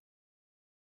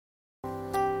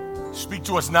Speak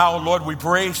to us now, Lord, we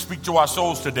pray. Speak to our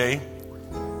souls today.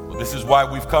 Well, this is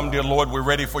why we've come, dear Lord. We're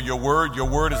ready for your word. Your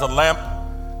word is a lamp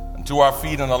unto our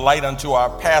feet and a light unto our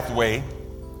pathway.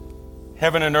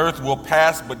 Heaven and earth will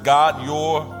pass, but God,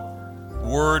 your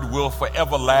word will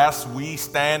forever last. We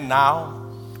stand now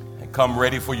and come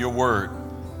ready for your word.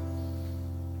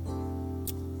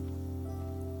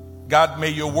 God, may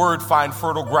your word find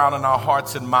fertile ground in our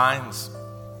hearts and minds,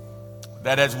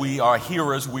 that as we are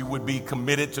hearers, we would be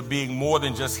committed to being more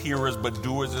than just hearers, but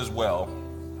doers as well.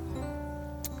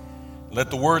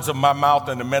 Let the words of my mouth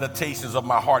and the meditations of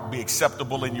my heart be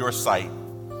acceptable in your sight.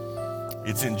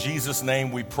 It's in Jesus'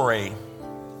 name we pray.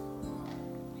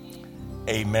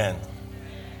 Amen.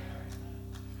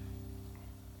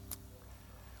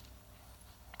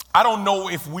 I don't know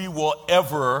if we will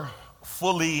ever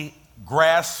fully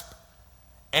grasp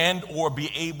and or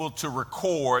be able to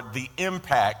record the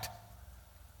impact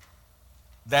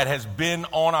that has been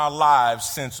on our lives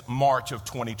since March of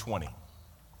 2020.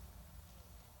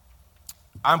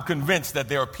 I'm convinced that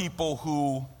there are people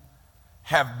who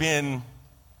have been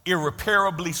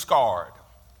irreparably scarred,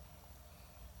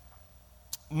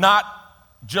 not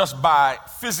just by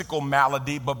physical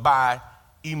malady, but by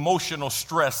emotional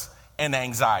stress and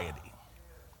anxiety.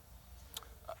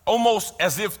 Almost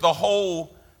as if the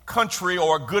whole country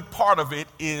or a good part of it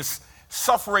is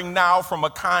suffering now from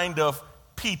a kind of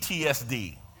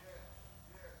PTSD.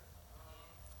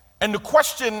 And the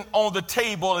question on the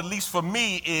table, at least for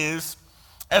me, is,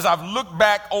 as I've looked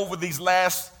back over these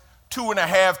last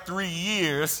 2.5, 3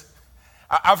 years,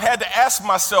 I've had to ask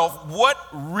myself, what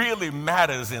really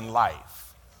matters in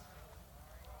life?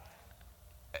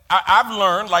 I've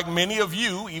learned, like many of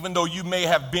you, even though you may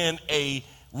have been a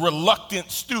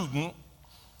reluctant student,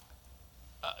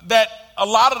 that a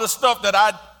lot of the stuff that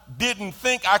I didn't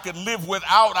think I could live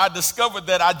without, I discovered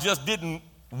that I just didn't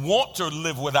want to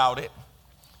live without it.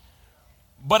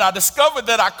 But I discovered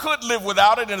that I could live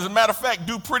without it, and as a matter of fact,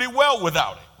 do pretty well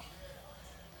without it.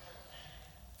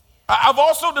 I've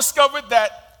also discovered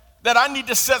that I need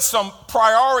to set some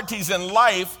priorities in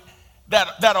life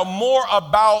that are more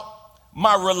about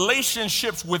my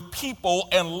relationships with people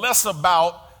and less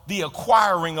about the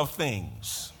acquiring of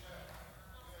things.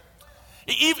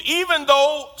 Even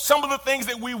though some of the things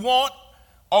that we want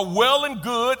are well and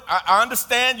good, I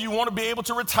understand you want to be able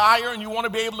to retire and you want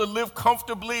to be able to live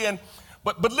comfortably.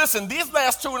 But listen, these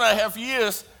last 2.5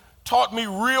 years taught me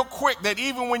real quick that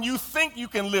even when you think you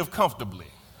can live comfortably,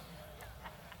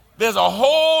 there's a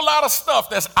whole lot of stuff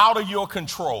that's out of your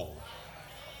control.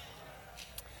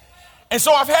 And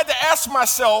so I've had to ask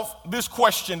myself this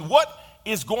question: what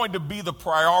is going to be the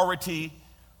priority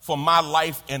for my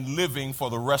life and living for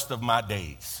the rest of my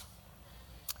days?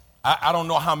 I don't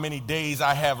know how many days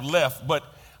I have left, but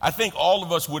I think all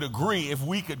of us would agree if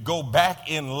we could go back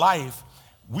in life,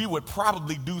 we would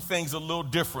probably do things a little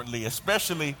differently,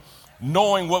 especially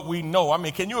knowing what we know. I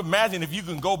mean, can you imagine if you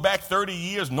can go back 30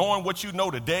 years knowing what you know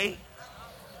today?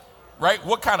 Right?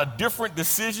 What kind of different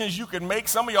decisions you can make?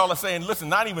 Some of y'all are saying, listen,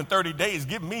 not even 30 days.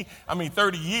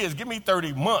 30 years. Give me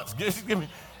 30 months.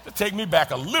 Take me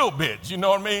back a little bit. You know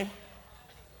what I mean?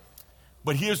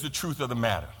 But here's the truth of the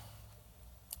matter.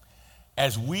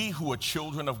 As we who are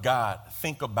children of God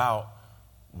think about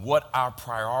what our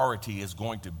priority is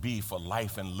going to be for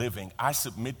life and living, I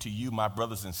submit to you, my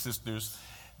brothers and sisters,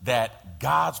 that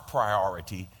God's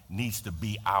priority needs to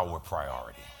be our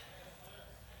priority.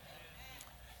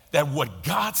 That what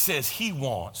God says he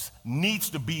wants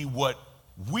needs to be what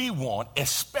we want,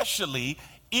 especially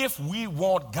if we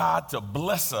want God to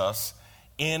bless us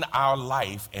in our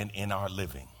life and in our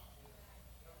living.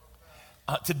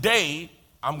 Today,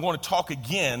 I'm going to talk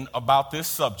again about this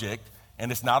subject,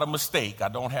 and it's not a mistake. I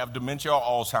don't have dementia or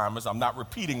Alzheimer's. I'm not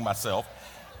repeating myself.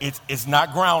 It's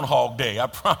not Groundhog Day. I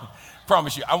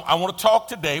promise you. I want to talk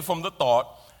today from the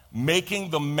thought, making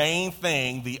the main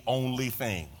thing the only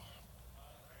thing.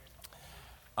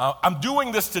 I'm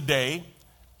doing this today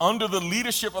under the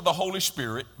leadership of the Holy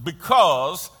Spirit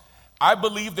because I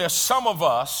believe there's some of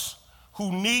us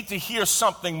who need to hear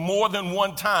something more than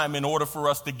one time in order for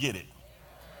us to get it.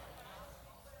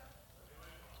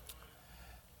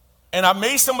 And I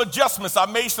made some adjustments, I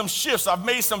made some shifts, I've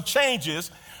made some changes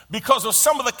because of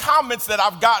some of the comments that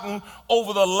I've gotten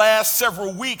over the last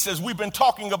several weeks as we've been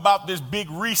talking about this big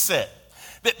reset.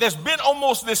 There's been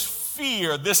almost this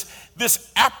fear,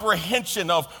 this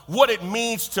apprehension of what it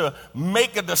means to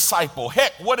make a disciple.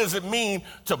 Heck, what does it mean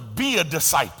to be a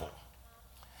disciple?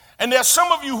 And there's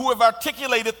some of you who have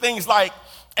articulated things like,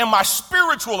 am I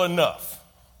spiritual enough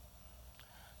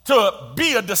to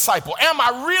be a disciple? Am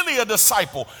I really a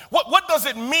disciple? What does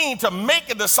it mean to make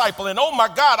a disciple? And oh my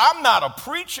God, I'm not a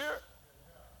preacher.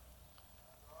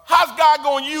 How's God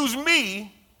going to use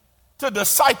me to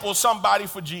disciple somebody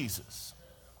for Jesus?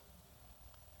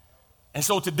 And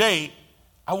so today,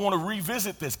 I want to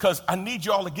revisit this because I need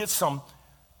y'all to get some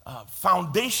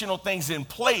foundational things in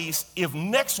place if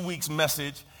next week's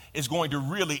message is going to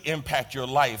really impact your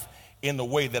life in the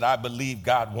way that I believe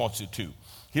God wants it to.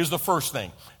 Here's the first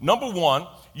thing. Number one,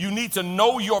 you need to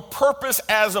know your purpose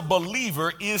as a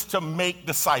believer is to make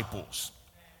disciples.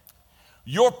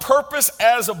 Your purpose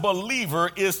as a believer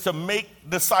is to make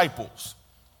disciples.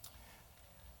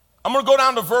 I'm going to go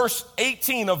down to verse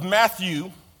 18 of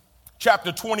Matthew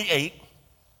chapter 28.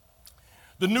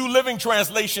 The New Living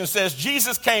Translation says,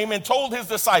 Jesus came and told his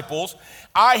disciples,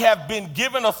 I have been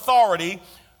given authority,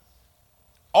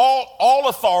 all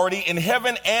authority in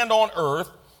heaven and on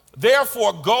earth.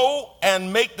 Therefore, go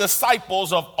and make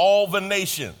disciples of all the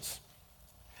nations.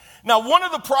 Now, one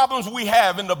of the problems we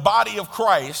have in the body of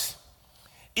Christ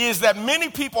is that many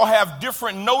people have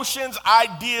different notions,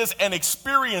 ideas, and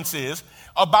experiences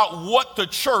about what the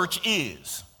church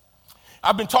is.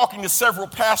 I've been talking to several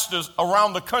pastors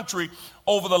around the country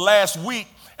over the last week,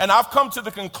 and I've come to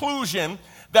the conclusion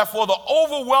that for the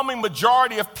overwhelming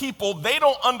majority of people, they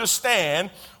don't understand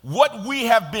what we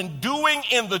have been doing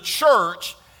in the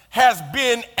church has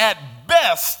been at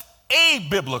best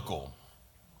abiblical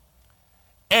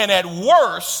and at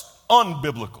worst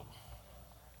unbiblical.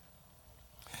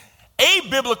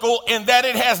 Abiblical in that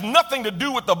it has nothing to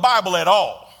do with the Bible at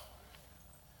all.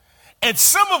 And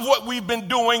some of what we've been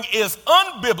doing is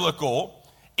unbiblical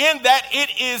in that it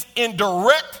is in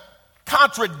direct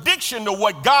contradiction to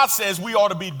what God says we ought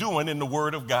to be doing in the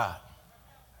Word of God.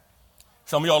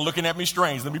 Some of y'all looking at me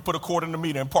strange. Let me put a quarter in the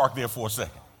meter and park there for a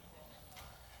second.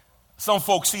 Some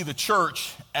folks see the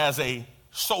church as a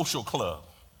social club,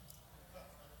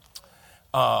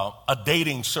 a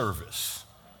dating service.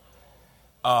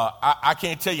 I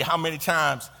can't tell you how many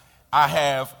times I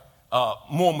have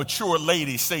more mature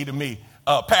ladies say to me,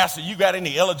 Pastor, you got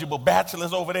any eligible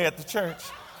bachelors over there at the church?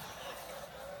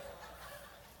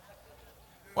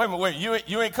 Wait a minute,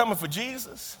 you ain't coming for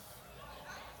Jesus?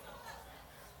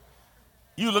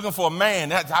 You looking for a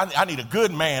man? I need a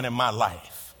good man in my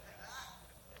life.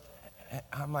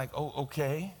 I'm like, oh,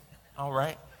 okay, all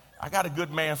right. I got a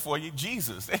good man for you,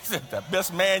 Jesus. He's the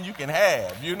best man you can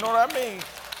have. You know what I mean?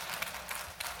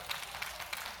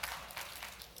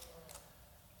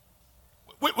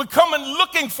 We're coming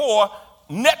looking for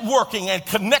networking and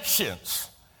connections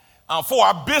for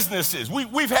our businesses.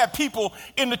 We've had people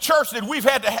in the church that we've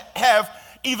had to have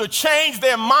either change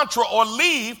their mantra or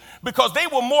leave because they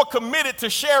were more committed to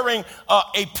sharing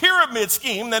a pyramid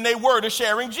scheme than they were to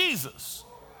sharing Jesus.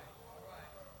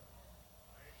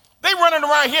 They running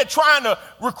around here trying to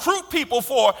recruit people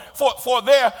for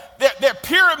their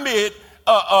pyramid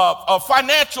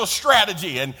financial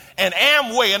strategy and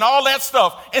Amway and all that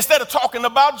stuff instead of talking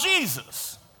about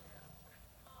Jesus.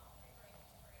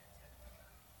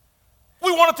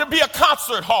 We want it to be a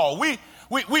concert hall. We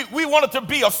want it to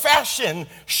be a fashion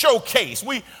showcase.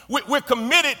 We're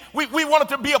committed. We want it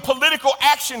to be a political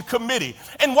action committee.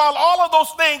 And while all of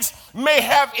those things may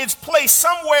have its place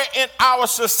somewhere in our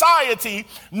society,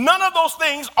 none of those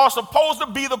things are supposed to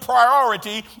be the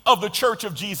priority of the Church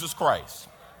of Jesus Christ.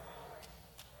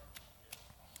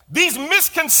 These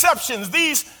misconceptions,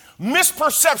 these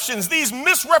misperceptions, these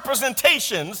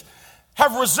misrepresentations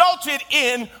have resulted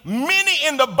in many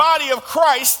in the body of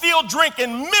Christ still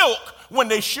drinking milk when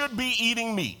they should be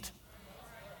eating meat.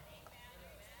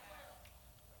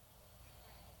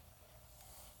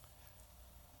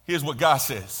 Here's what God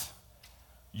says.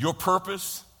 Your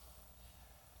purpose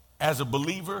as a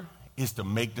believer is to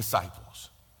make disciples.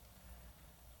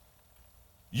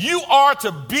 You are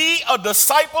to be a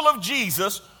disciple of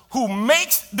Jesus who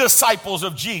makes disciples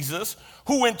of Jesus,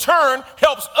 who in turn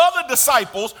helps other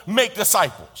disciples make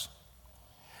disciples.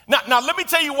 Now let me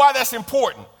tell you why that's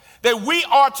important. That we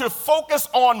are to focus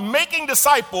on making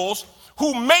disciples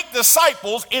who make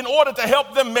disciples in order to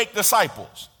help them make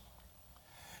disciples.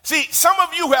 See, some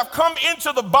of you have come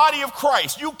into the body of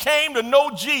Christ. You came to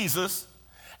know Jesus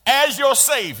as your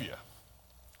Savior.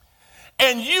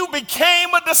 And you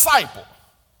became a disciple.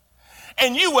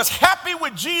 And you was happy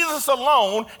with Jesus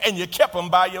alone, and you kept him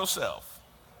by yourself.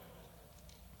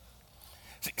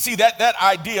 See that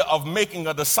idea of making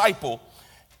a disciple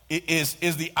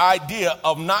is the idea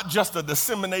of not just the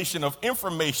dissemination of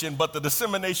information, but the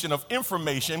dissemination of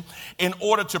information in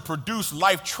order to produce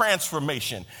life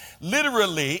transformation.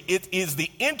 Literally, it is the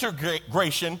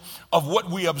integration of what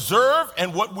we observe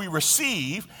and what we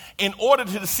receive in order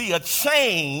to see a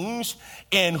change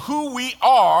in who we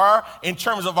are in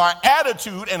terms of our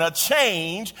attitude and a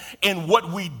change in what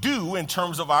we do in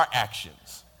terms of our actions.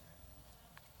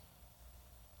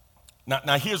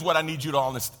 Now, here's what I need you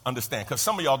to understand, because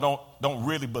some of y'all don't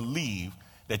really believe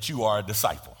that you are a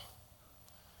disciple.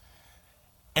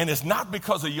 And it's not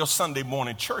because of your Sunday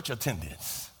morning church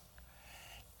attendance.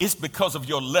 It's because of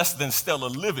your less than stellar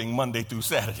living Monday through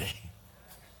Saturday.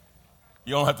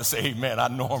 You don't have to say amen. I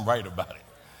know I'm right about it.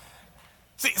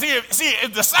 See,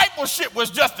 if discipleship was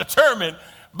just determined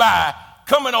by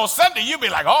coming on Sunday, you'd be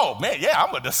like, oh, man, yeah,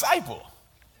 I'm a disciple.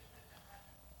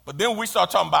 But then when we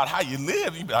start talking about how you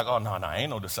live, you'd be like, oh, no, I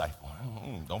ain't no disciple.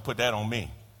 Don't put that on me.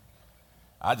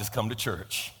 I just come to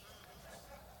church.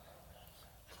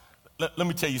 Let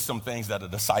me tell you some things that a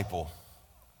disciple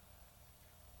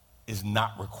is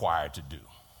not required to do.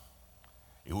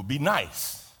 It would be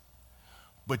nice,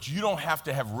 but you don't have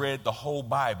to have read the whole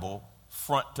Bible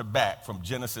front to back from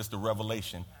Genesis to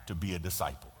Revelation to be a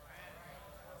disciple.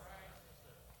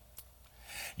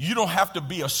 You don't have to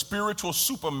be a spiritual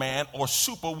superman or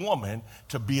superwoman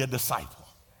to be a disciple.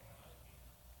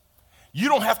 You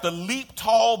don't have to leap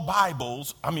tall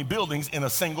buildings in a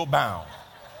single bound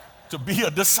to be a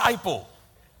disciple.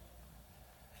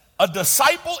 A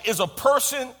disciple is a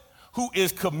person who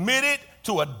is committed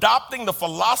to adopting the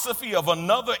philosophy of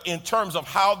another in terms of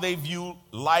how they view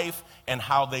life and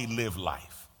how they live life.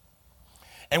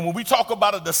 And when we talk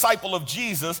about a disciple of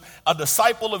Jesus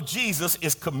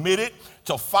is committed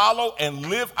to follow and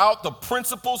live out the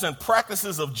principles and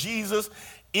practices of Jesus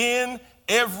in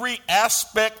every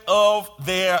aspect of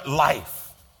their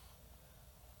life.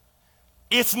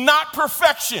 It's not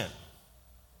perfection.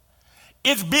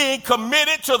 It's being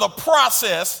committed to the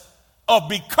process of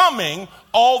becoming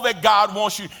all that God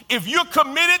wants you. If you're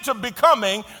committed to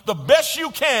becoming the best you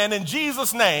can in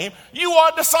Jesus' name, you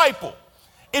are a disciple.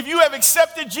 If you have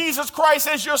accepted Jesus Christ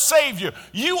as your Savior,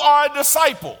 you are a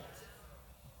disciple.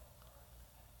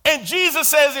 And Jesus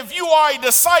says, if you are a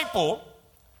disciple,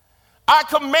 I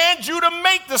command you to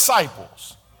make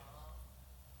disciples.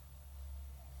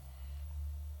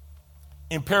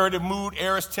 Imperative mood,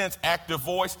 aorist tense, active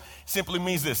voice simply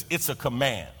means this: it's a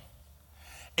command.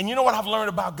 And you know what I've learned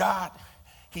about God?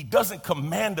 He doesn't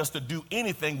command us to do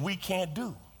anything we can't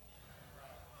do.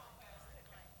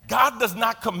 God does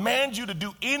not command you to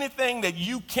do anything that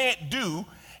you can't do,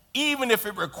 even if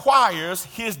it requires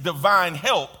his divine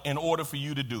help in order for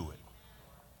you to do it.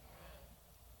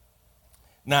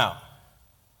 Now,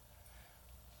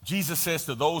 Jesus says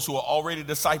to those who are already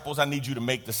disciples, I need you to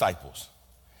make disciples.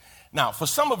 Now, for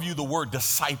some of you, the word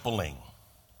discipling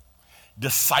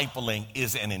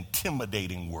is an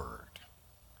intimidating word.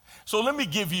 So let me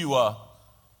give you a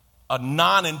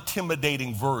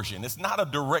non-intimidating version. It's not a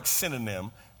direct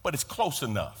synonym, but it's close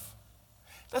enough.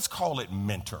 Let's call it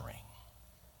mentoring.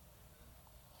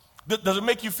 Does it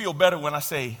make you feel better when I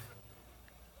say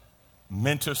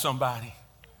mentor somebody?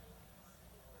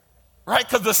 Right?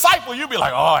 Because disciple, you'll be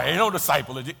like, oh, ain't no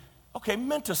disciple. Okay,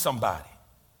 mentor somebody.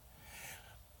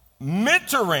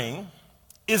 Mentoring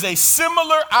is a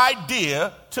similar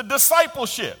idea to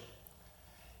discipleship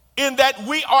in that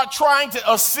we are trying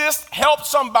to assist, help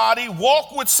somebody,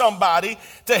 walk with somebody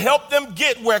to help them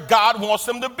get where God wants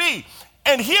them to be.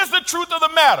 And here's the truth of the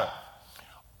matter.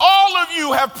 All of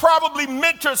you have probably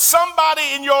mentored somebody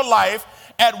in your life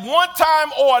at one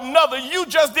time or another. You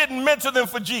just didn't mentor them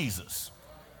for Jesus.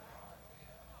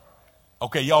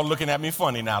 Okay, y'all looking at me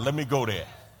funny now. Let me go there.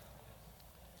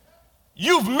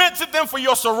 You've mentored them for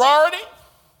your sorority.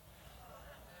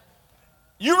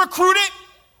 You recruited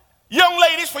young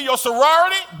ladies for your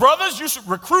sorority. Brothers, you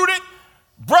recruited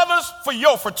brothers for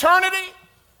your fraternity.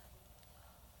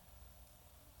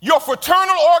 Your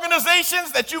fraternal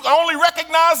organizations that you only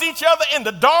recognize each other in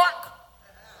the dark.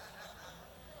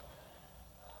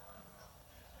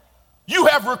 You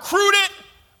have recruited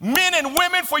men and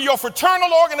women for your fraternal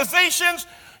organizations.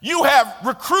 You have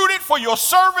recruited for your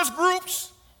service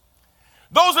groups.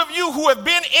 Those of you who have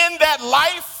been in that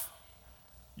life,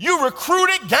 you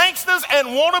recruited gangsters and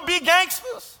wannabe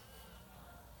gangsters.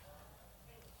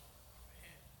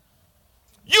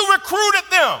 You recruited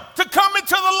them to come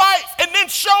into the light and then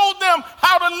showed them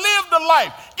how to live the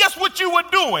life. Guess what you were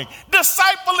doing?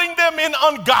 Discipling them in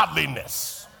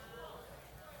ungodliness.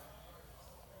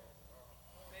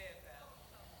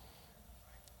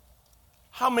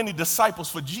 How many disciples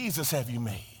for Jesus have you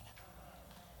made?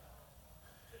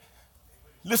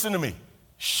 Listen to me.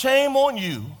 Shame on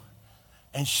you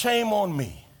and shame on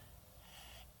me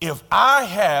if I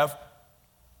have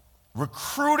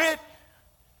recruited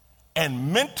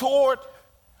and mentored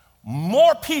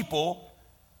more people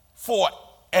for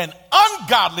an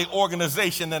ungodly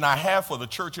organization than I have for the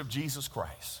Church of Jesus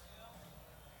Christ.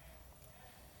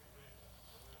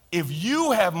 If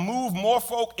you have moved more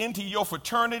folk into your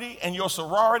fraternity and your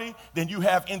sorority than you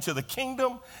have into the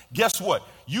kingdom, guess what?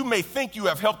 You may think you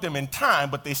have helped them in time,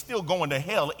 but they're still going to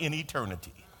hell in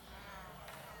eternity.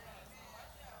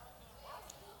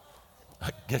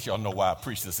 I guess y'all know why I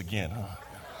preach this again, huh?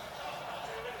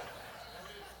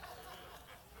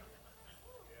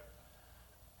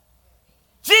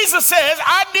 Jesus says,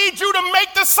 I need you to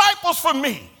make disciples for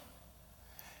me.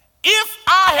 If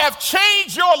I have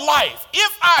changed your life,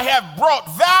 if I have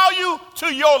brought value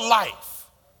to your life,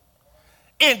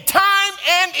 in time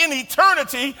and in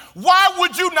eternity, why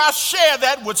would you not share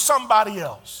that with somebody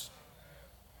else?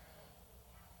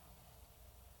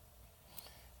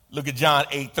 Look at John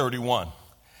 8:31.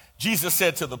 Jesus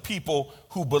said to the people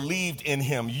who believed in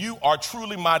him, you are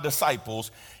truly my disciples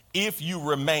if you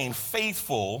remain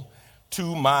faithful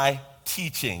to my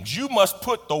teachings. You must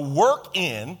put the work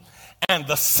in and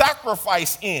the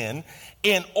sacrifice in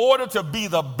order to be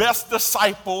the best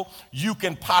disciple you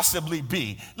can possibly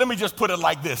be. Let me just put it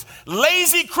like this.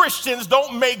 Lazy Christians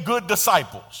don't make good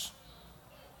disciples.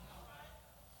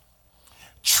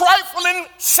 Trifling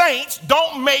saints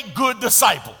don't make good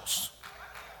disciples.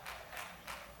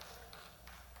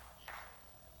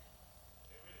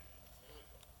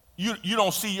 You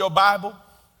don't see your Bible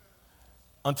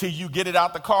until you get it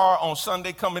out the car on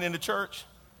Sunday coming into church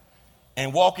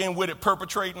and walk in with it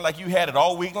perpetrating like you had it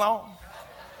all week long.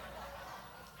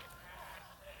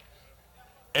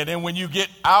 And then when you get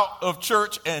out of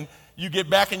church and you get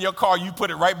back in your car, you put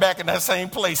it right back in that same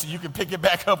place and you can pick it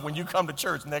back up when you come to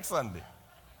church next Sunday.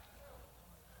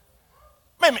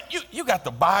 Man, you got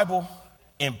the Bible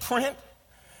in print.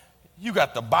 You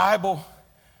got the Bible,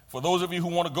 for those of you who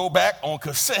want to go back, on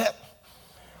cassette.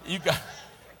 You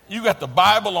got the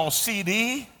Bible on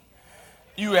CD.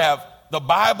 You have the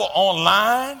Bible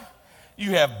online.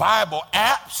 You have Bible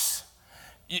apps.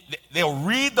 They'll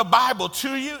read the Bible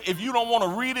to you if you don't want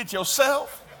to read it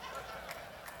yourself.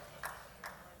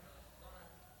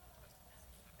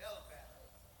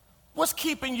 What's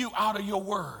keeping you out of your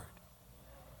word?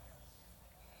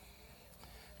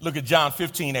 Look at John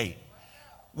 15:8.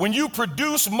 When you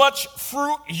produce much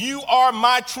fruit, you are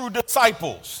my true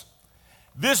disciples.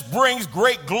 This brings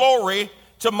great glory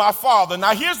to my Father.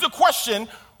 Now here's the question.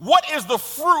 What is the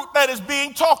fruit that is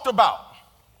being talked about?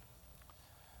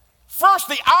 First,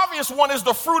 the obvious one is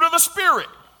the fruit of the Spirit.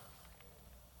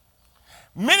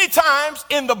 Many times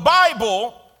in the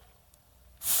Bible,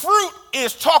 fruit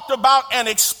is talked about and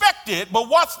expected, but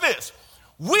watch this.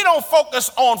 We don't focus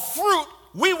on fruit.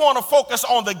 We want to focus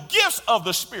on the gifts of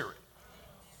the Spirit.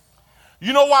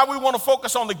 You know why we want to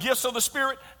focus on the gifts of the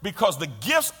Spirit? Because the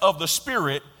gifts of the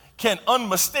Spirit can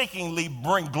unmistakably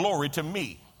bring glory to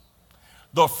me.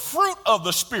 The fruit of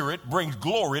the Spirit brings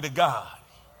glory to God.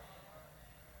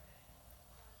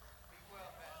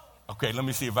 Okay, let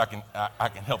me see if I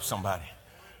can help somebody.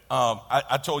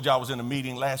 I told you I was in a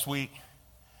meeting last week,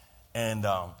 and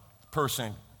the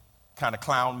person kind of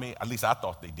clowned me. At least I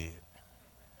thought they did.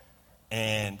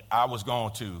 And I was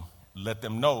going to let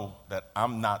them know that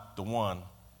I'm not the one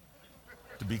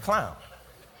to be clowned.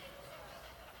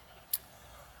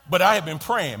 But I had been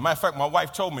praying. Matter of fact, my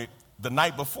wife told me the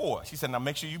night before. She said, now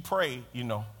make sure you pray,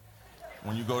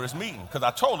 when you go to this meeting. Because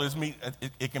I told her this meeting,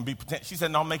 it can be potential. She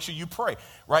said, no, make sure you pray,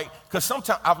 right? Because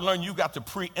sometimes I've learned you got to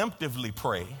preemptively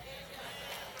pray.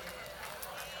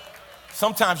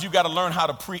 Sometimes you got to learn how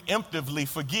to preemptively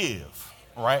forgive,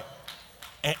 right?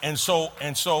 And so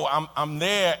I'm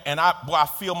there, and I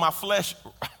feel my flesh.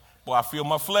 I feel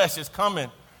my flesh is coming,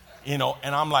 and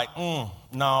I'm like,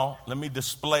 no, let me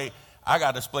display. I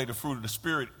got to display the fruit of the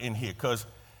Spirit in here, because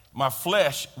my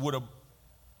flesh would have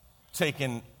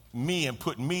taken me and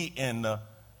put me in the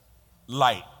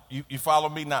light. You follow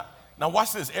me? Now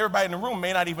watch this. Everybody in the room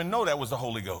may not even know that was the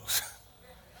Holy Ghost.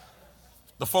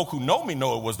 The folk who know me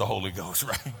know it was the Holy Ghost,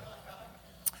 right?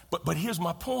 But here's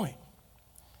my point.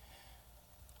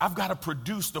 I've got to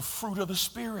produce the fruit of the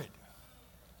Spirit.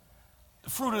 The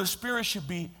fruit of the Spirit should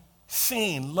be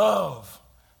seen: love,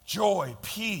 joy,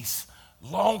 peace,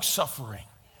 long-suffering,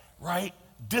 right?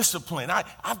 Discipline.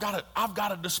 I've got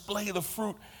to display the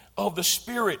fruit of the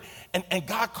Spirit. And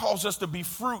God calls us to be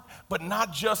fruit, but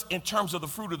not just in terms of the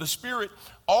fruit of the Spirit,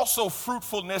 also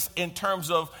fruitfulness in terms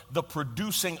of the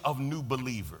producing of new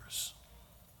believers.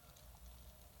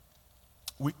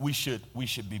 We should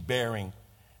be bearing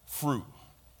fruit.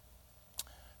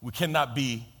 We cannot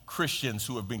be Christians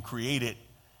who have been created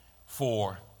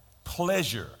for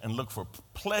pleasure and look for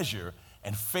pleasure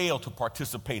and fail to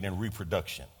participate in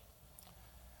reproduction.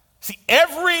 See,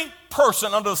 every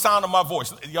person under the sound of my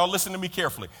voice, y'all listen to me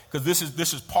carefully, because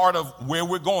this is part of where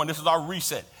we're going. This is our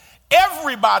reset.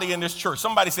 Everybody in this church,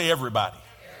 somebody say everybody.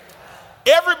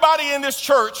 Everybody in this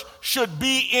church should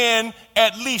be in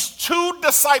at least 2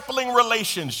 discipling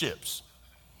relationships.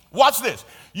 Watch this.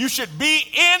 You should be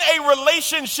in a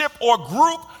relationship or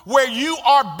group where you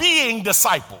are being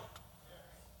discipled,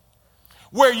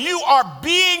 where you are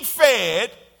being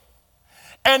fed.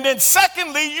 And then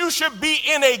secondly, you should be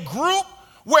in a group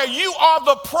where you are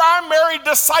the primary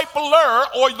discipler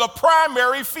or the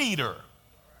primary feeder.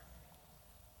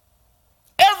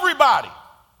 Everybody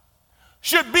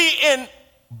should be in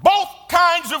both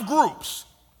kinds of groups.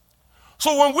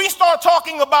 So when we start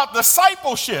talking about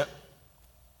discipleship,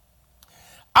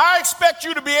 I expect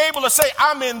you to be able to say,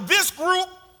 I'm in this group,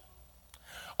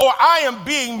 or I am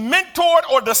being mentored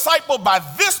or discipled by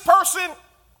this person, and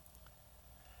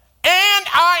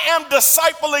I am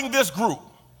discipling this group.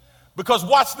 Because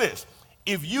watch this.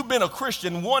 If you've been a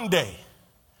Christian one day,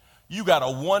 you got a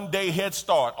 1-day head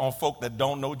start on folk that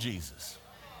don't know Jesus.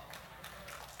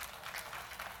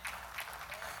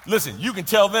 Listen, you can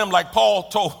tell them like Paul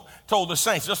told the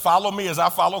saints, just follow me as I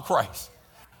follow Christ.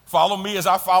 Follow me as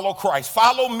I follow Christ.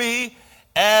 Follow me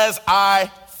as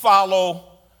I follow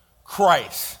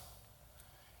Christ.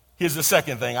 Here's the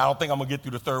second thing. I don't think I'm going to get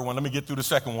through the third one. Let me get through the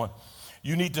second one.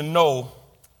 You need to know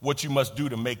what you must do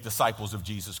to make disciples of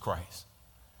Jesus Christ.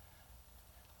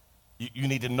 You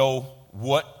need to know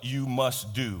what you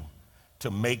must do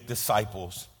to make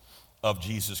disciples of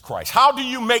Jesus Christ. How do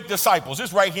you make disciples?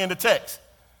 It's right here in the text.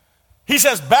 He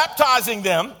says, baptizing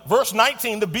them, verse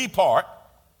 19, the B part,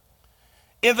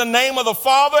 in the name of the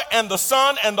Father and the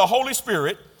Son and the Holy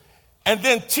Spirit, and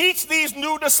then teach these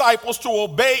new disciples to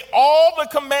obey all the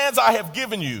commands I have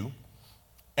given you,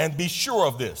 and be sure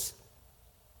of this.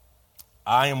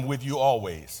 I am with you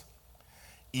always,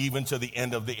 even to the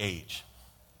end of the age.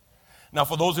 Now,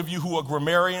 for those of you who are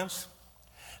grammarians,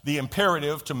 the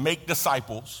imperative to make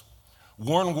disciples,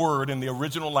 one word in the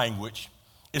original language,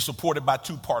 is supported by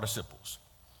 2 participles.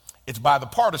 It's by the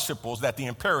participles that the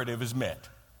imperative is met.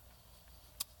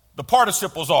 The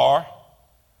participles are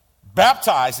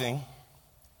baptizing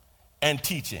and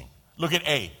teaching. Look at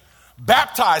A.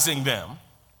 Baptizing them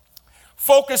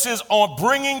focuses on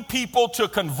bringing people to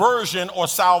conversion or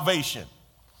salvation.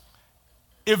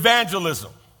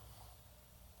 Evangelism.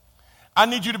 I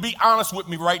need you to be honest with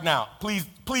me right now.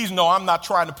 Please know I'm not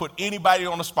trying to put anybody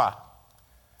on the spot.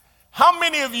 How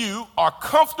many of you are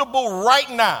comfortable right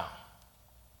now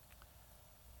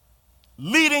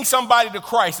leading somebody to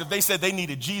Christ if they said they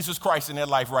needed Jesus Christ in their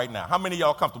life right now? How many of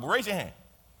y'all are comfortable? Raise your hand.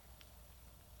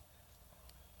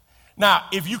 Now,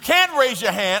 if you can't raise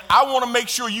your hand, I want to make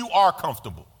sure you are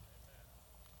comfortable.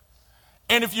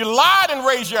 And if you lied and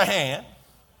raised your hand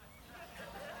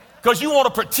because you want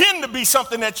to pretend to be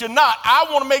something that you're not, I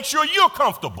want to make sure you're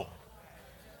comfortable.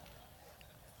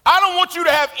 I don't want you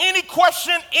to have any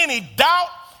question, any doubt.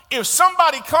 If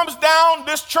somebody comes down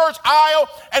this church aisle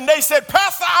and they said,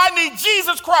 Pastor, I need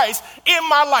Jesus Christ in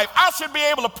my life, I should be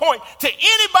able to point to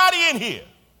anybody in here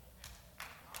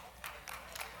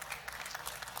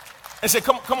and say,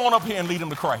 come on up here and lead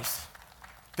them to Christ.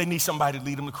 They need somebody to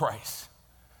lead them to Christ.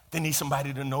 They need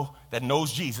somebody to know that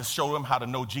knows Jesus, show them how to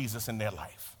know Jesus in their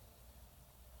life.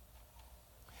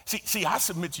 See, I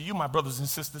submit to you, my brothers and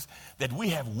sisters, that we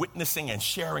have witnessing and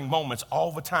sharing moments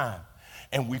all the time,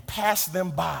 and we pass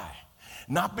them by,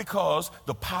 not because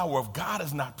the power of God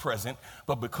is not present,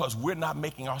 but because we're not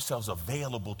making ourselves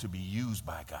available to be used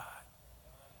by God.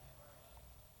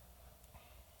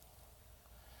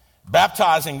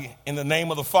 Baptizing in the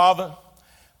name of the Father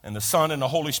and the Son and the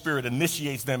Holy Spirit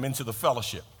initiates them into the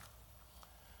fellowship.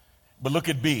 But look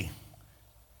at B.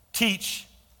 Teach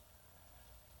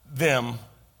them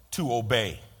to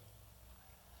obey.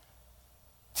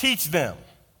 Teach them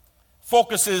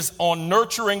focuses on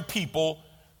nurturing people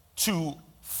to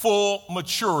full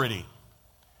maturity,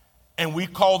 and we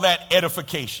call that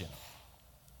edification.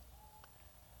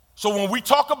 So when we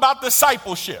talk about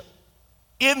discipleship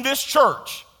in this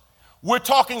church, we're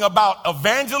talking about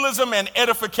evangelism and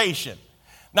edification.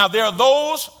 Now, there are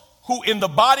those who in the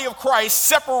body of Christ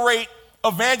separate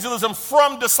evangelism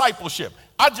from discipleship.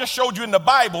 I just showed you in the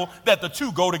Bible that the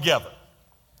two go together.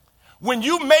 When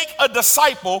you make a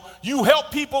disciple, you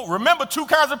help people. Remember, 2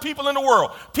 kinds of people in the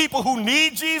world. People who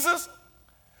need Jesus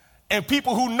and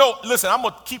people who know. Listen, I'm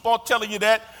going to keep on telling you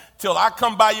that till I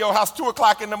come by your house 2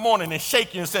 o'clock in the morning and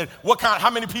shake you and say, how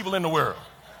many people in the world?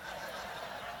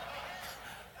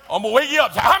 I'm going to wake you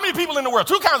up. How many people in the world?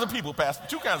 Two kinds of people, Pastor.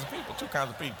 Two kinds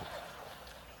of people.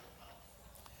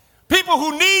 People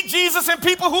who need Jesus and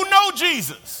people who know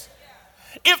Jesus.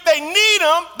 If they need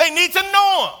him, they need to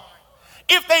know him.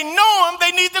 If they know him,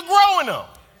 they need to grow in him.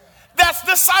 That's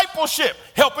discipleship.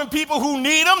 Helping people who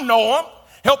need him know him.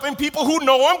 Helping people who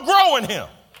know him grow in him.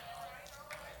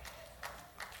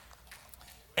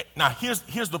 Now,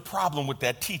 here's the problem with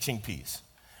that teaching piece.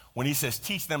 When he says,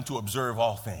 teach them to observe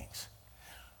all things.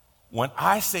 When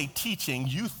I say teaching,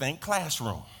 you think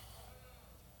classroom.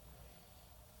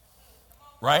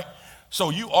 Right? So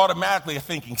you automatically are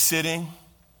thinking sitting,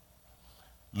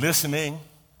 listening,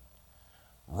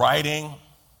 writing.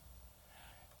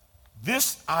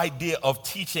 This idea of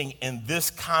teaching in this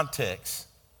context,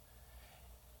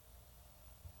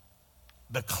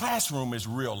 the classroom is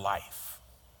real life.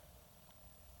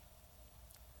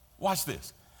 Watch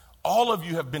this. All of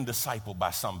you have been discipled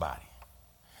by somebody.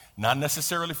 Not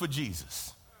necessarily for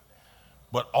Jesus,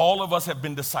 but all of us have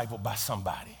been discipled by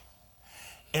somebody.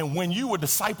 And when you were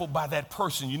discipled by that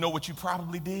person, you know what you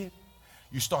probably did?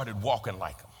 You started walking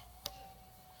like them.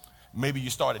 Maybe you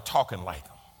started talking like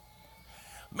them.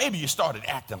 Maybe you started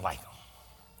acting like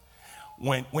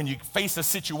them. When you face a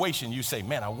situation, you say,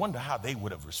 man, I wonder how they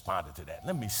would have responded to that.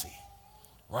 Let me see,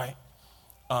 right?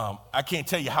 I can't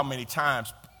tell you how many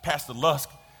times Pastor Lusk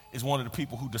is one of the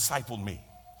people who discipled me.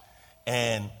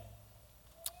 And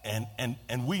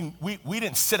we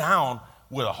didn't sit down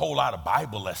with a whole lot of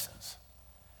Bible lessons.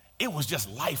 It was just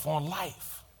life on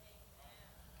life.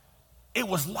 It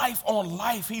was life on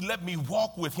life. He let me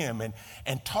walk with him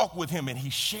and talk with him, and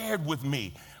he shared with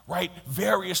me, right,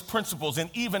 various principles. And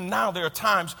even now there are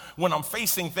times when I'm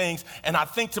facing things and I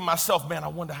think to myself, man, I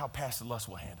wonder how Pastor Lusk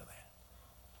will handle that.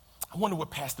 I wonder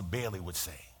what Pastor Bailey would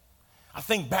say. I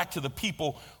think back to the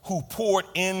people who poured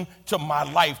into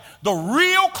my life. The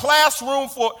real classroom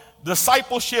for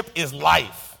discipleship is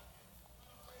life.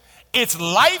 It's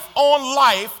life on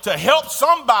life to help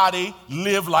somebody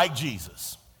live like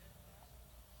Jesus.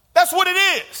 That's what it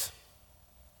is.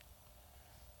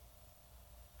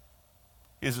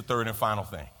 Here's the third and final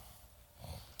thing.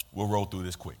 We'll roll through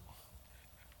this quick.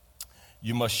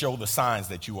 You must show the signs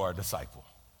that you are a disciple.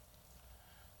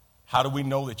 How do we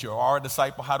know that you are a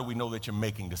disciple? How do we know that you're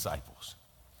making disciples?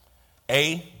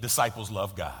 A, disciples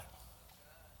love God.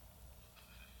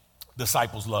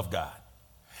 Disciples love God.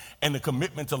 And the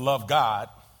commitment to love God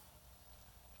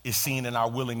is seen in our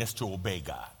willingness to obey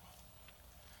God.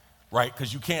 Right?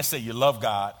 Because you can't say you love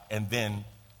God and then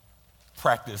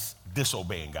practice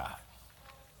disobeying God.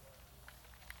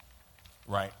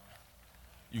 Right?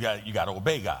 You got to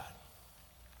obey God.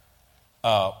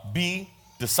 B,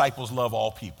 disciples love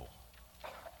all people.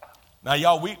 Now,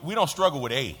 y'all, we don't struggle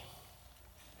with A.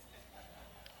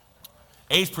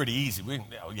 A's pretty easy.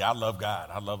 I love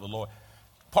God. I love the Lord.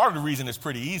 Part of the reason it's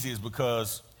pretty easy is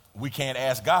because we can't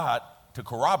ask God to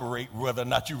corroborate whether or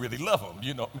not you really love him,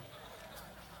 you know.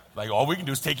 Like, all we can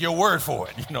do is take your word for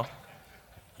it, you know.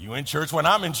 You in church when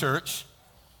I'm in church.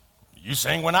 You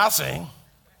sing when I sing.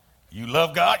 You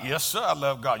love God? Yes, sir, I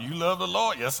love God. You love the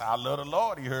Lord? Yes, I love the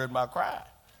Lord. He heard my cry.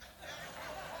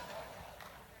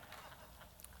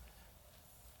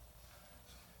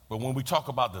 But when we talk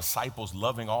about disciples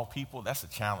loving all people, that's a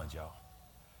challenge, y'all.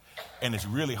 And it's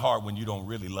really hard when you don't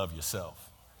really love yourself,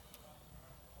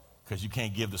 because you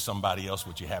can't give to somebody else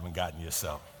what you haven't gotten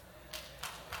yourself.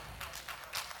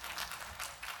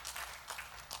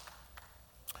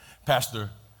 Pastor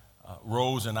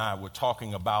Rose and I were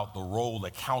talking about the role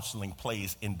that counseling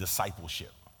plays in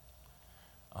discipleship.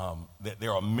 That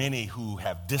there are many who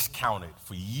have discounted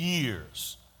for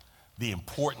years the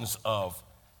importance of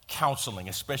counseling,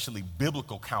 especially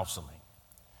biblical counseling,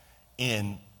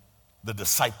 in the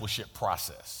discipleship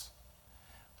process.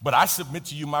 But I submit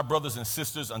to you, my brothers and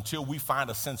sisters, until we find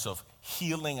a sense of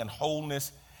healing and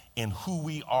wholeness in who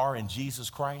we are in Jesus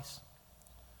Christ,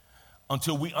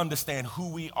 until we understand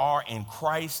who we are in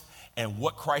Christ and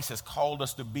what Christ has called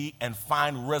us to be, and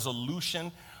find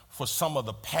resolution for some of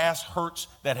the past hurts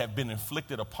that have been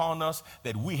inflicted upon us,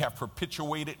 that we have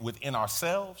perpetuated within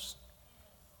ourselves,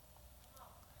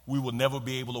 we will never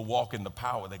be able to walk in the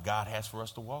power that God has for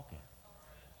us to walk in.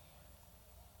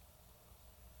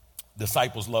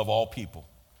 Disciples love all people.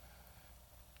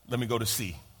 Let me go to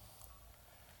C.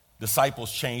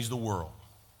 Disciples change the world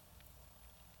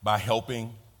by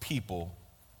helping people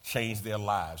change their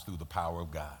lives through the power of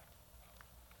God.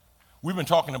 We've been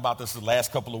talking about this the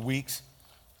last couple of weeks.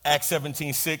 Acts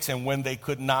 17:6, and when they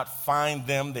could not find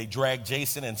them, they dragged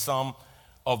Jason and some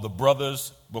of the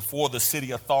brothers before the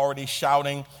city authorities,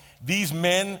 shouting, "These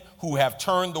men who have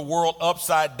turned the world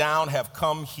upside down have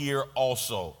come here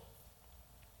also."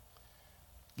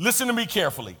 Listen to me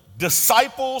carefully.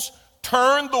 Disciples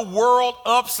turn the world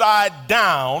upside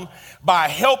down by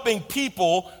helping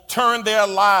people turn their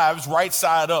lives right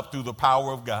side up through the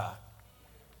power of God.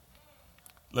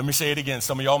 Let me say it again.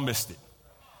 Some of y'all missed it.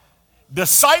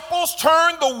 Disciples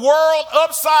turn the world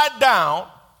upside down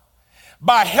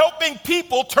by helping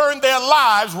people turn their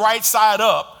lives right side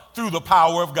up through the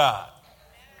power of God.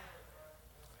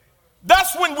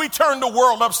 That's when we turn the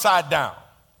world upside down.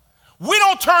 We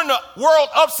don't turn the world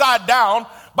upside down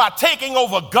by taking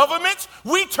over governments.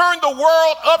 We turn the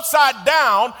world upside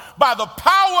down by the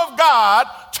power of God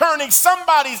turning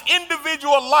somebody's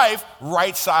individual life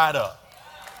right side up.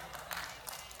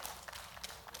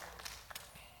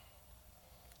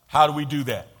 How do we do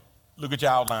that? Look at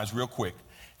your outlines real quick.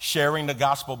 Sharing the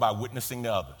gospel by witnessing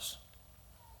to others.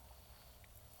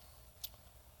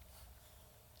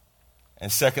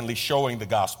 And secondly, showing the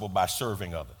gospel by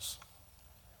serving others.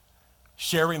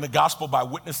 Sharing the gospel by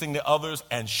witnessing to others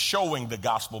and showing the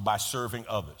gospel by serving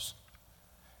others.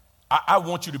 I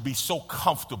want you to be so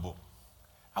comfortable.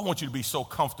 I want you to be so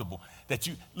comfortable that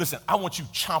I want you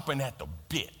chomping at the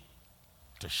bit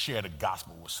to share the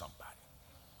gospel with somebody.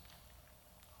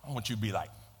 I want you to be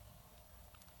like,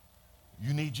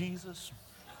 you need Jesus?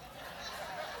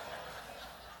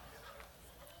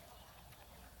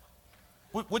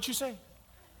 What you say?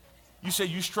 You say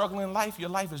you struggling in life, your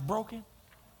life is broken?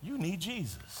 You need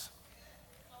Jesus.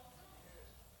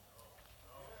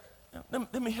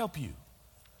 Let me help you.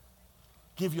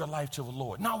 Give your life to the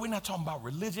Lord. No, we're not talking about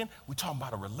religion. We're talking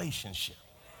about a relationship.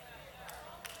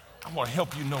 I want to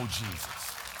help you know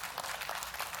Jesus.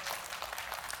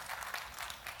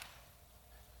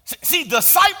 See,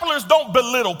 disciplers don't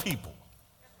belittle people.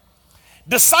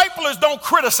 Disciplers don't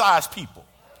criticize people.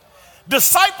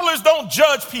 Disciplers don't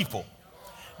judge people.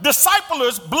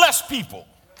 Disciplers bless people.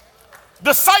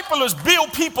 Disciplers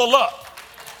build people up.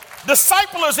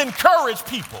 Disciplers encourage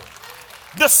people.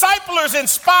 Disciplers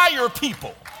inspire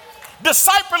people.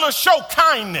 Disciplers show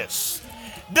kindness.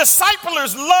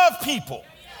 Disciplers love people.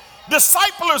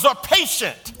 Disciplers are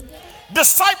patient.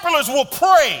 Disciplers will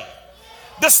pray.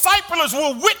 Disciplers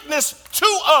will witness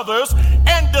to others,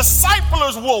 and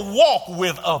disciplers will walk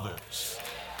with others.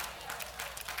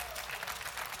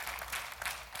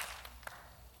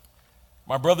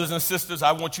 My brothers and sisters,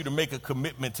 I want you to make a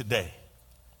commitment today.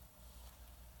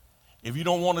 If you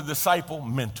don't want to disciple,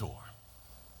 mentor.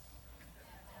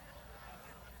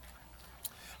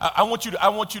 I want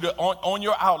you to on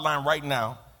your outline right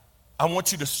now, I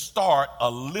want you to start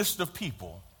a list of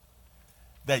people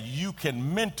that you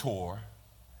can mentor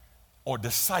or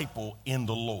disciple in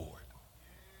the Lord.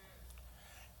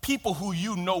 People who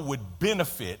you know would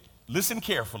benefit, listen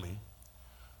carefully,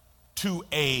 to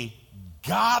a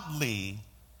godly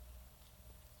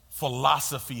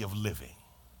philosophy of living.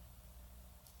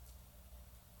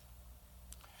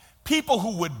 People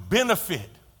who would benefit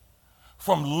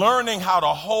from learning how to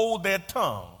hold their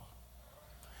tongue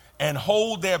and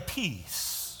hold their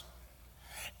peace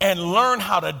and learn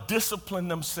how to discipline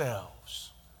themselves.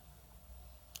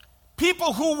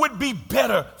 People who would be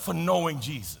better for knowing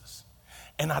Jesus.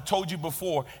 And I told you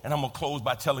before, and I'm going to close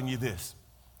by telling you this.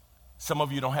 Some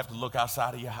of you don't have to look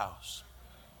outside of your house.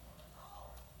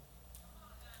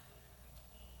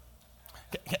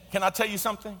 Can I tell you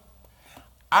something?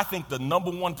 I think the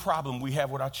number one problem we have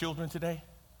with our children today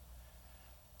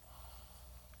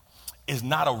is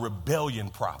not a rebellion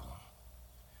problem.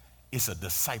 It's a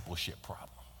discipleship problem.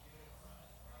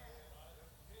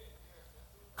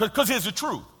 Because here's the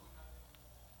truth.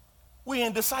 We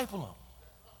didn't disciple them.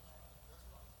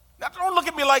 Now, don't look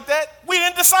at me like that. We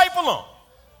didn't disciple them.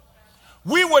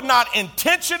 We were not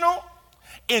intentional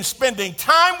in spending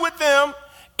time with them,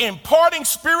 imparting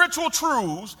spiritual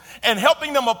truths, and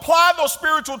helping them apply those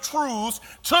spiritual truths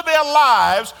to their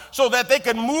lives so that they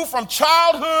can move from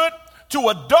childhood to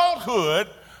adulthood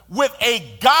with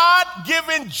a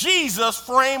God-given Jesus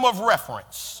frame of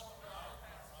reference.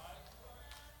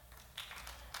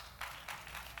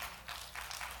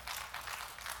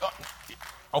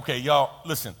 Okay, y'all,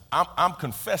 listen, I'm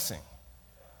confessing.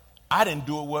 I didn't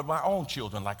do it with my own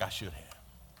children like I should have.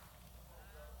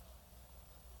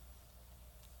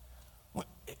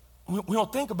 We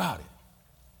don't think about it.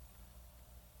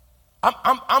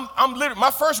 I'm literally,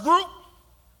 my first group,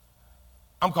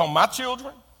 I'm calling my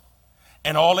children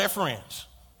and all their friends.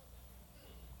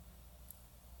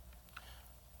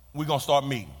 We're going to start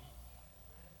meeting.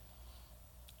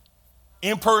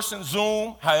 In person,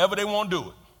 Zoom, however they want to do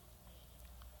it.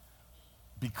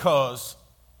 Because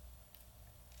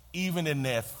even in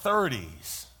their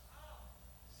 30s,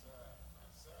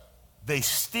 they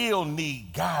still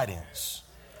need guidance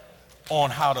on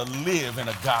how to live in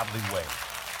a godly way.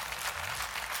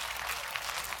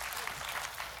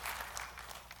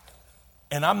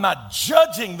 And I'm not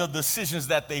judging the decisions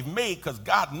that they've made, because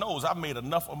God knows I've made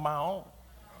enough of my own.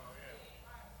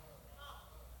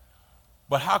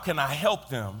 But how can I help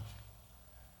them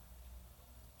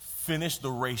finish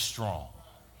the race strong?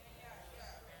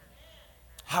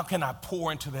 How can I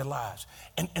pour into their lives?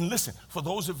 And listen, for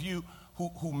those of you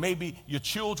who maybe your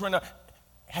children are,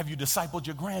 have you discipled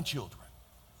your grandchildren?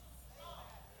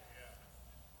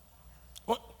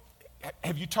 Well,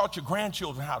 have you taught your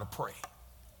grandchildren how to pray?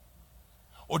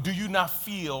 Or do you not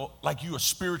feel like you are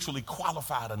spiritually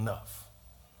qualified enough?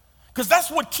 Because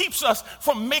that's what keeps us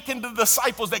from making the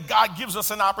disciples that God gives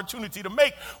us an opportunity to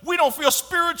make. We don't feel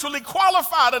spiritually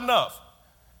qualified enough.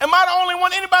 Am I the only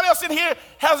one? Anybody else in here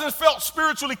hasn't felt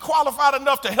spiritually qualified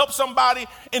enough to help somebody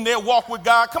in their walk with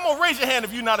God? Come on, raise your hand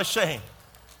if you're not ashamed.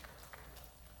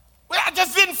 Well, I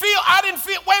didn't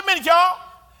feel, wait a minute, y'all.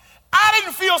 I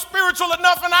didn't feel spiritual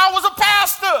enough and I was a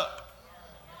pastor.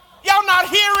 Y'all not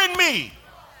hearing me.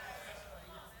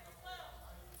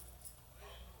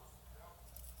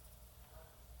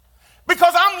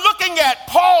 Because I'm looking at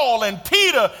Paul and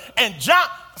Peter and John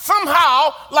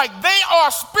somehow like they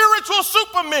are spiritual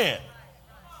supermen,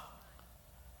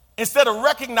 instead of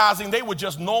recognizing they were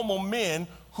just normal men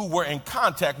who were in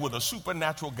contact with a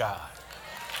supernatural God.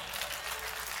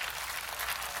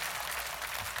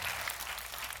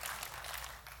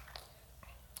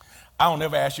 I don't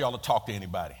ever ask y'all to talk to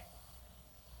anybody.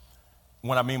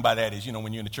 What I mean by that is,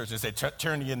 when you're in the church, they say,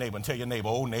 turn to your neighbor and tell your neighbor,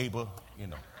 oh neighbor,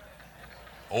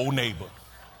 old neighbor.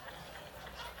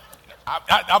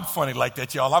 I'm funny like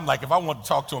that, y'all. I'm like, if I want to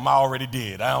talk to him, I already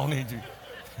did. I don't need to.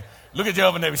 Look at your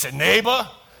other neighbor and say, neighbor,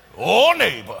 oh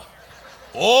neighbor,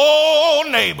 oh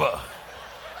neighbor.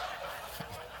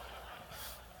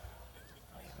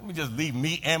 Let me just leave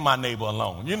me and my neighbor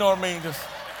alone. You know what I mean?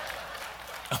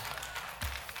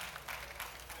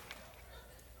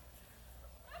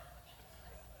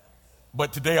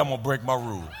 But today I'm going to break my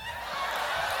rule.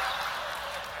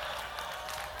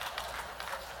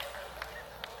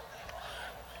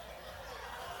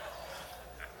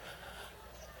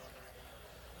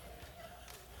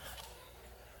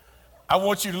 I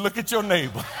want you to look at your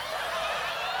neighbor.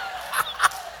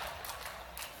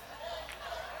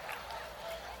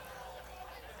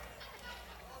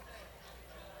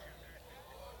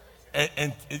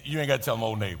 and you ain't got to tell them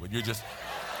old neighbor. You're just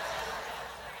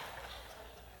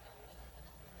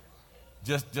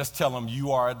tell them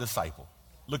you are a disciple.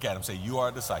 Look at him, say you are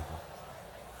a disciple.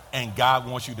 And God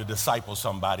wants you to disciple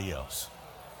somebody else.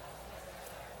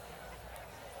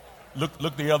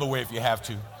 Look the other way if you have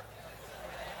to.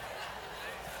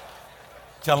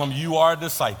 Tell them you are a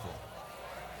disciple,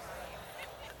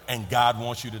 and God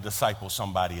wants you to disciple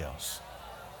somebody else.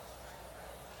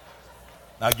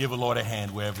 Now give the Lord a hand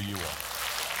wherever you are.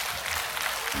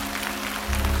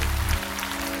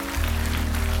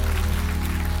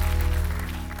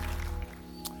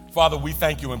 Father, we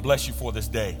thank you and bless you for this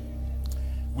day.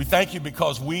 We thank you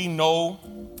because we know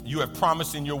you have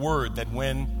promised in your word that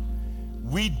when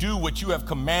we do what you have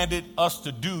commanded us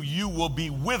to do, you will be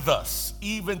with us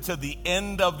even to the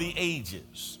end of the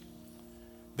ages.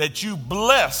 That you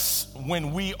bless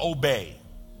when we obey.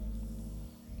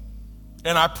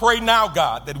 And I pray now,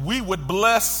 God, that we would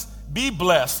be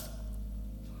blessed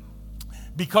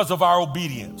because of our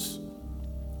obedience.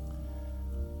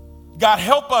 God,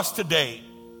 help us today.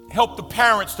 Help the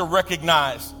parents to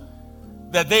recognize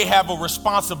that they have a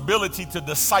responsibility to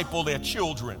disciple their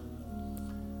children.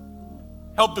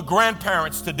 Help the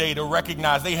grandparents today to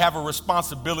recognize they have a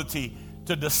responsibility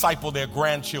to disciple their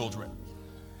grandchildren.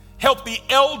 Help the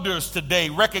elders today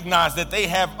recognize that they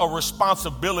have a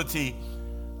responsibility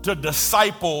to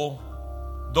disciple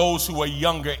those who are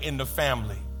younger in the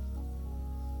family.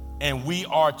 And we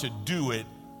are to do it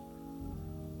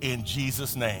in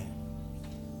Jesus' name.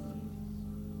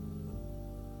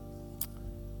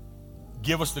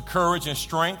 Give us the courage and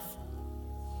strength,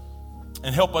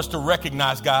 and help us to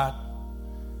recognize, God,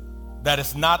 that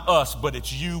it's not us, but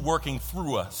it's you working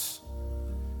through us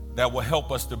that will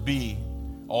help us to be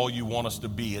all you want us to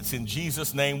be. It's in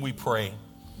Jesus' name we pray.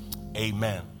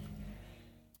 Amen.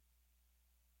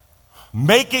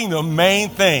 Making the main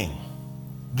thing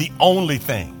the only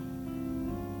thing.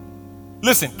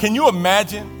 Listen, can you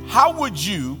imagine? How would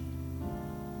you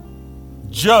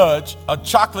judge a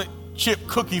chocolate chip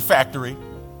cookie factory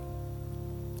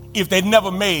if they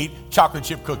never made chocolate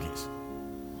chip cookies?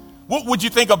 What would you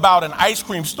think about an ice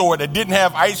cream store that didn't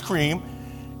have ice cream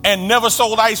and never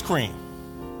sold ice cream?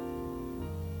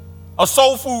 A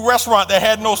soul food restaurant that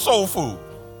had no soul food.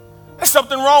 There's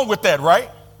something wrong with that, right?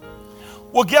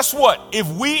 Well, guess what? If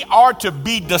we are to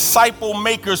be disciple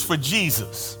makers for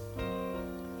Jesus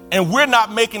and we're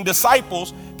not making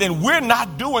disciples, then we're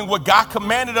not doing what God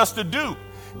commanded us to do.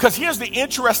 Because here's the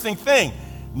interesting thing.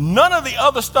 None of the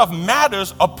other stuff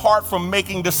matters apart from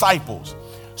making disciples.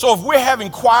 So if we're having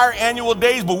choir annual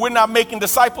days, but we're not making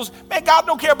disciples, man, God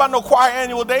don't care about no choir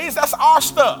annual days. That's our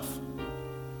stuff.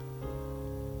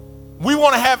 We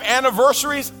want to have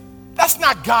anniversaries. That's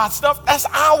not God's stuff. That's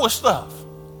our stuff.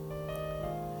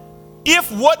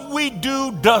 If what we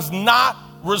do does not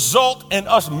result in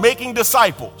us making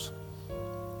disciples,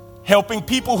 helping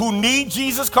people who need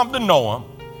Jesus come to know him,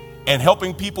 and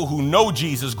helping people who know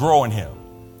Jesus grow in him,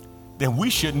 then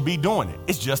we shouldn't be doing it.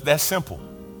 It's just that simple.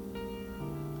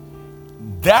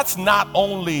 That's not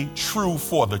only true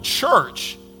for the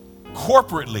church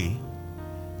corporately,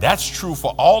 that's true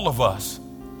for all of us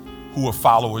who are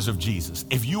followers of Jesus.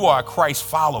 If you are a Christ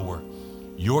follower,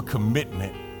 your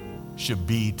commitment should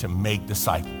be to make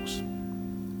disciples.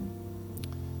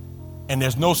 And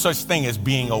there's no such thing as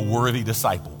being a worthy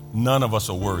disciple. None of us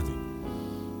are worthy.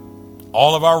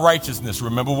 All of our righteousness,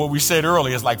 remember what we said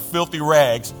earlier, is like filthy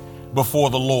rags before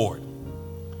the Lord.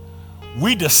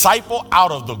 We disciple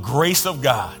out of the grace of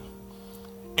God.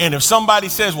 And if somebody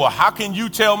says, well, how can you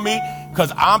tell me?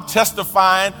 Because I'm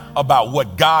testifying about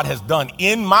what God has done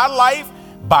in my life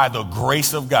by the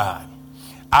grace of God.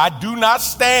 I do not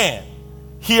stand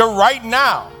here right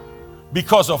now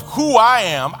because of who I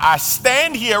am. I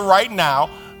stand here right now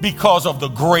because of the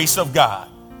grace of God.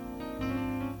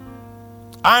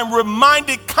 I'm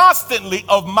reminded constantly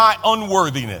of my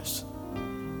unworthiness.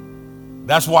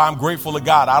 That's why I'm grateful to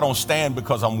God. I don't stand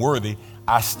because I'm worthy.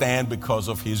 I stand because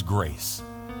of his grace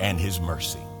and his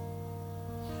mercy.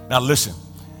 Now listen,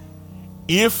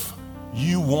 if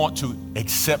you want to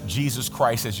accept Jesus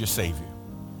Christ as your Savior,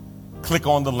 click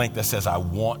on the link that says, I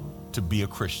want to be a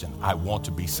Christian. I want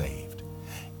to be saved.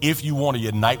 If you want to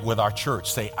unite with our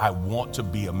church, say, I want to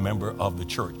be a member of the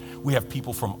church. We have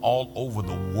people from all over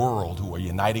the world who are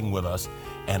uniting with us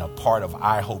and a part of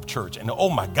I Hope Church. And oh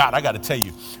my God, I got to tell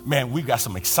you, man, we've got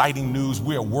some exciting news.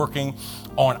 We are working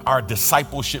on our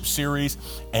discipleship series.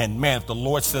 And man, if the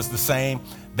Lord says the same,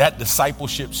 that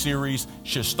discipleship series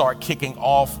should start kicking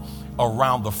off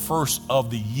around the first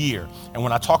of the year. And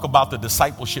when I talk about the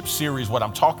discipleship series, what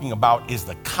I'm talking about is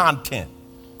the content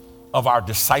of our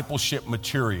discipleship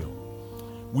material.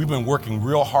 We've been working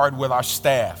real hard with our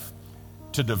staff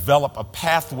to develop a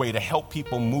pathway to help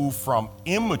people move from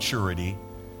immaturity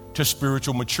to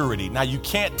spiritual maturity. Now, you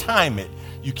can't time it.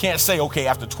 You can't say, okay,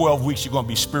 after 12 weeks, you're going to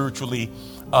be spiritually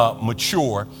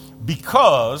mature,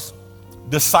 because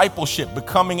discipleship,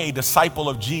 becoming a disciple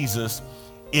of Jesus,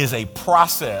 is a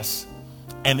process,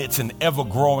 and it's an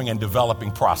ever-growing and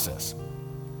developing process.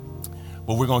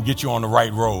 But we're going to get you on the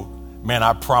right road. Man,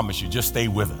 I promise you, just stay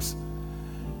with us.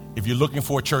 If you're looking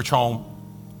for a church home,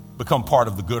 become part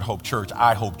of the Good Hope Church,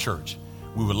 I Hope Church.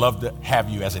 We would love to have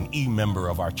you as an member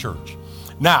of our church.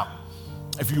 Now,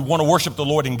 if you want to worship the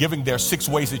Lord in giving, there are 6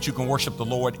 ways that you can worship the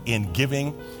Lord in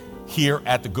giving here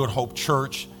at the Good Hope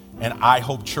Church and I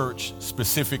Hope Church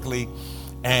specifically.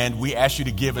 And we ask you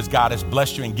to give as God has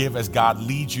blessed you and give as God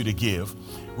leads you to give,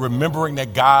 remembering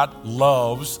that God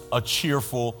loves a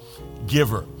cheerful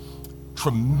giver.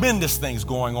 Tremendous things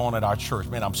going on at our church.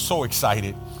 Man, I'm so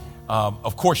excited.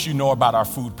 Of course, you know about our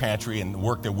food pantry and the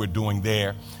work that we're doing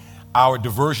there. Our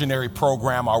diversionary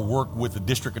program, our work with the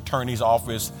district attorney's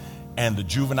office and the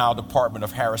juvenile department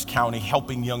of Harris County,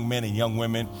 helping young men and young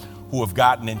women who have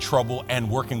gotten in trouble and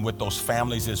working with those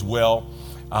families as well.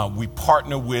 We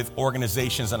partner with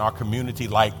organizations in our community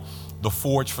like the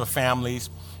Forge for Families,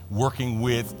 working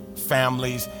with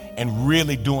families and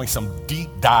really doing some deep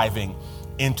diving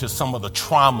into some of the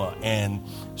trauma and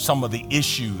some of the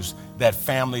issues that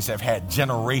families have had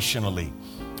generationally,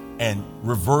 and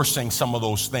reversing some of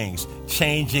those things,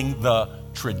 changing the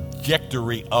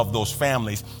trajectory of those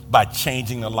families by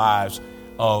changing the lives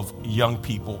of young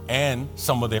people and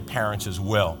some of their parents as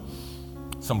well.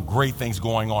 Some great things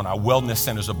going on. Our wellness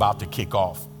center is about to kick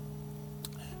off.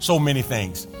 So many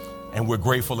things. And we're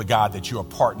grateful to God that you're a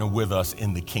partner with us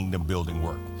in the kingdom building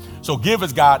work. So give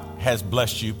as God has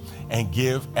blessed you and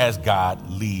give as God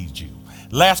leads you.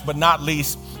 Last but not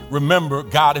least, remember,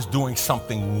 God is doing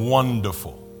something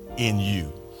wonderful in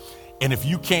you. And if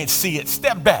you can't see it,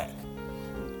 step back.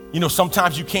 You know,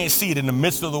 sometimes you can't see it in the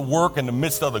midst of the work, in the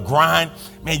midst of the grind.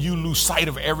 Man, you lose sight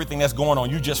of everything that's going on.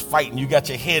 You just fighting. You got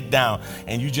your head down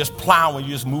and you just plowing.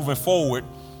 You're just moving forward.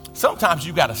 Sometimes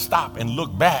you got to stop and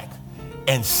look back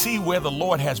and see where the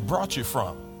Lord has brought you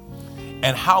from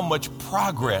and how much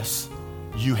progress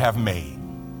you have made.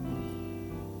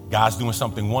 God's doing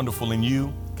something wonderful in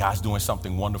you. God's doing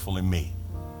something wonderful in me.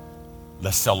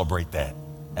 Let's celebrate that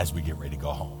as we get ready to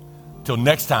go home. Till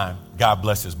next time, God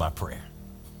bless is my prayer.